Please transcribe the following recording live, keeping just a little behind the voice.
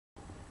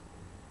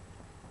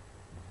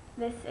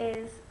This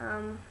is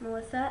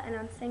Melissa, and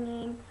I'm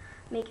singing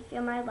Make You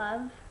Feel My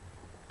Love,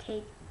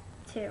 Take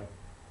 2.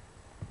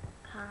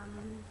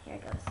 Here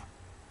it goes.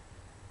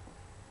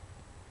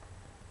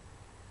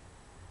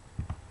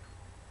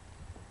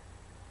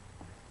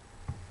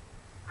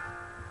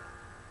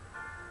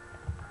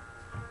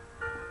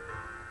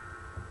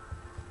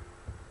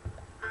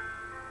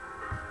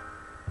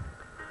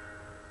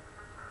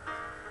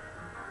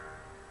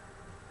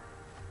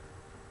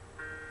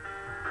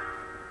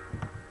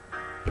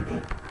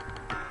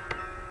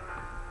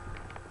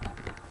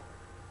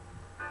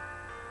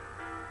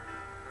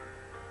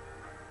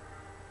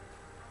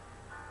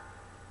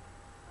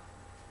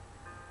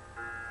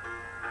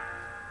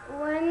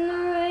 When the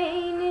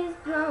rain is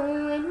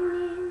blowing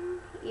in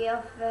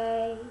your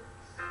face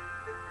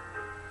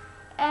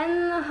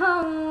and the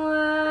whole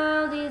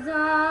world is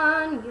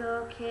on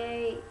your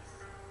case,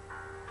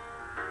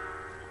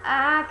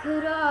 I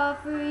could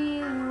offer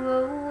you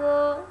a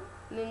warm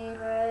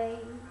embrace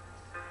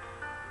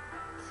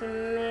to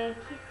make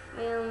you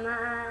feel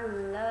my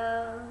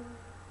love.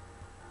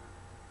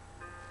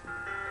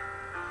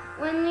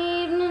 When the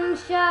evening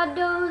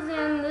shadows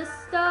and the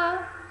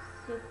stars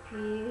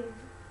appear,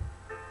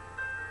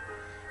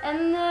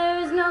 and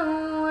there's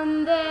no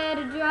one there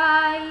to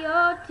dry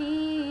your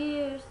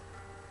tears,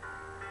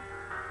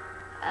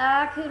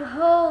 I could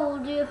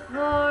hold you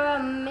for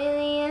a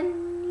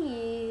million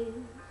years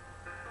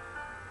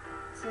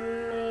to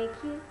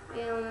make you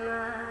feel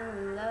my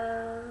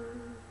love.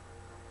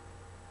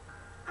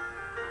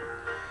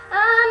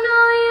 I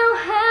know you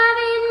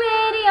haven't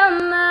made your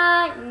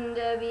mind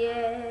up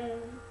yet,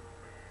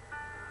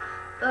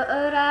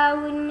 but I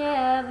would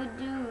never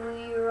do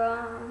you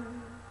wrong.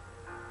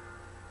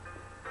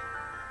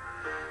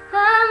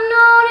 I've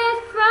known it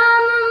from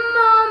the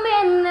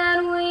moment that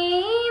we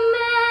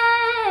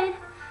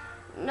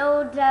met, no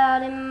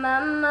doubt in my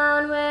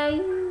mind where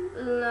you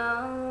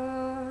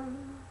belong.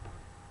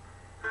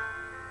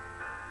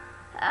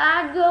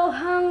 I'd go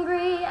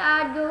hungry,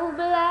 I'd go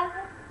black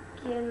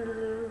and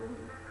blue,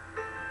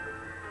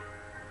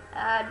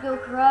 I'd go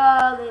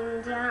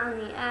crawling down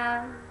the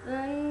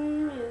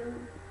avenue.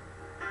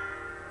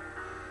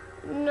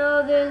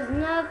 No, there's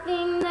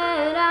nothing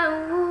that I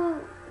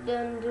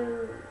wouldn't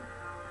do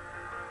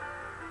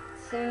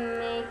to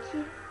make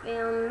you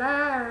feel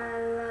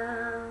my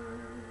love.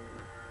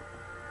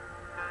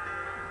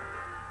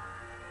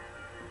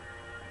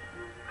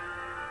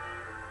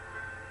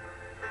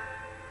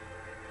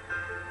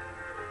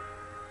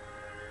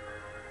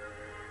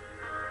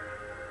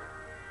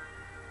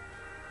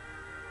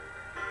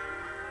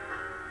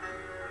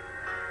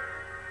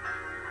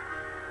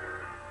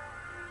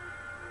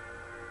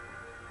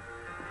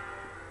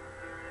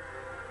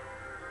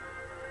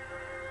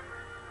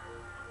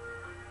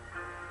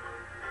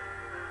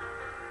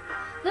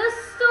 The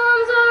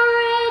storms are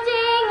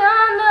raging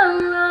on the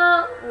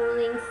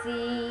rolling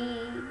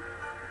seas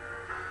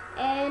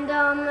and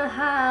on the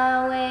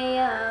highway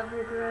of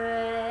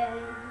regret.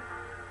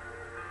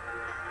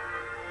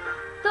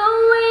 The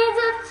winds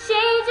of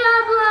change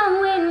are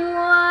blowing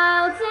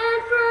wild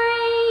and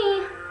free.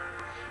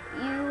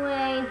 You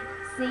ain't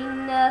seen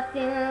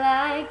nothing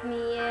like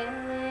me yet.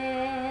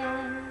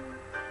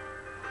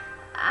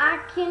 I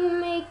can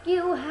make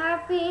you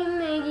happy,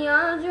 make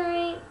your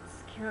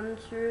dreams come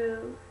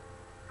true.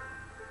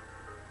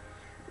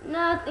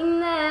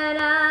 Nothing that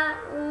I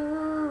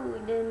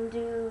wouldn't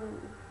do.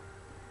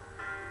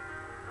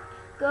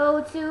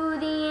 Go to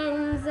the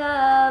ends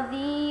of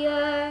the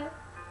earth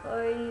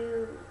for you.